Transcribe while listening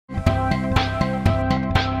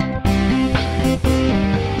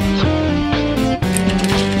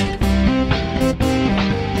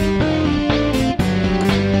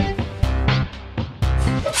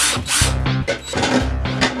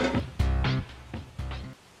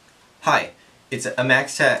Hi, it's a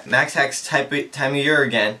Max Hacks time of year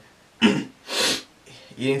again.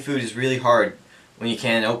 Eating food is really hard when you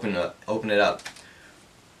can't open it up.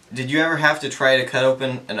 Did you ever have to try to cut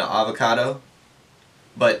open an avocado,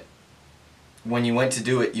 but when you went to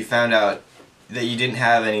do it, you found out that you didn't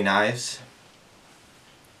have any knives,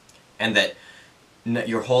 and that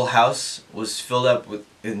your whole house was filled up with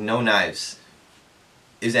no knives?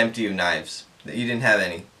 Is empty of knives. That you didn't have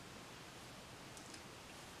any.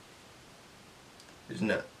 There's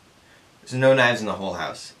no knives in the whole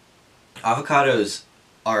house. Avocados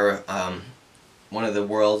are one of the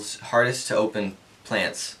world's hardest to open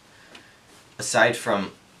plants, aside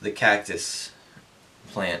from the cactus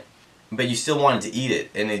plant. But you still wanted to eat it,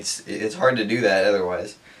 and it's hard to do that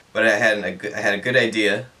otherwise. But I had a good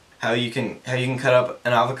idea how you can cut up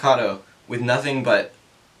an avocado with nothing but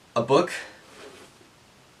a book.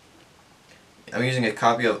 I'm using a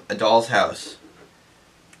copy of A Doll's House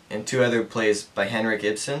and two other plays by Henrik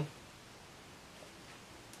Ibsen.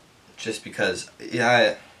 Just because,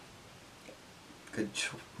 yeah,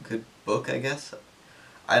 good book, I guess.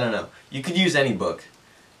 I don't know. You could use any book.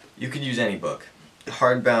 You could use any book,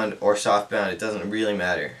 hardbound or softbound. It doesn't really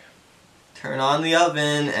matter. Turn on the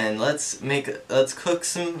oven and let's cook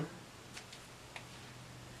some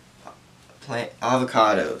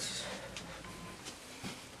avocados.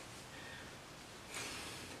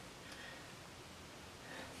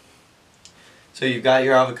 So you've got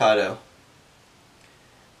your avocado,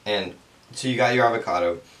 and you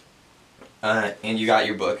got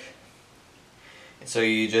your book, and so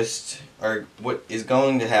you just are. What is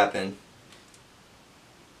going to happen?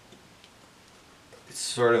 It's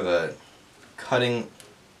sort of a cutting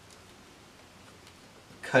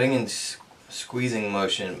and squeezing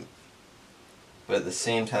motion, but at the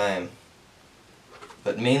same time,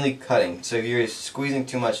 but mainly cutting. So if you're squeezing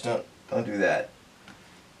too much, don't do that.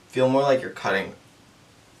 Feel more like you're cutting.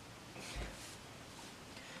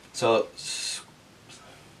 So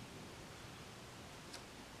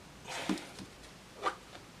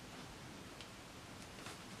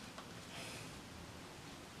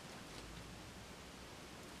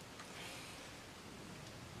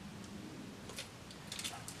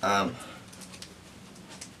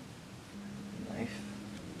knife.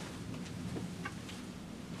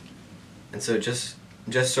 And so just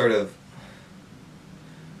sort of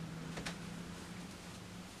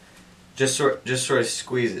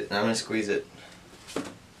squeeze it. And I'm going to squeeze it.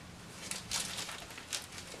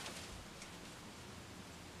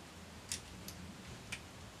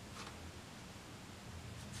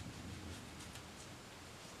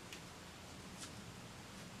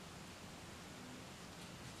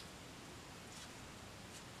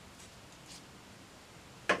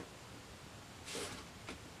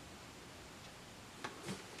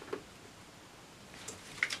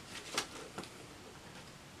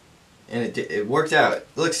 And it worked out.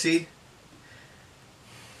 Look, see?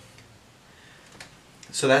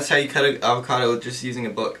 So that's how you cut an avocado, just using a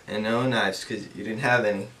book and no knives, because you didn't have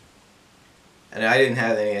any. And I didn't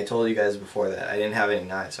have any. I told you guys before that. I didn't have any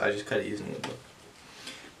knives, so I just cut it using the book.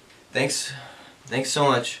 Thanks so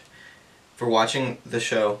much for watching the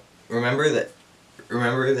show. Remember that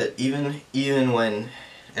even when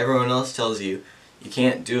everyone else tells you you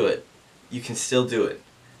can't do it, you can still do it.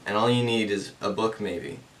 And all you need is a book,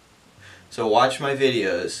 maybe. So watch my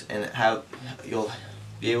videos, and you'll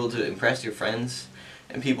be able to impress your friends,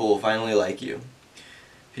 and people will finally like you.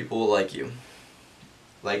 People will like you,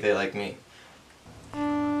 like they like me.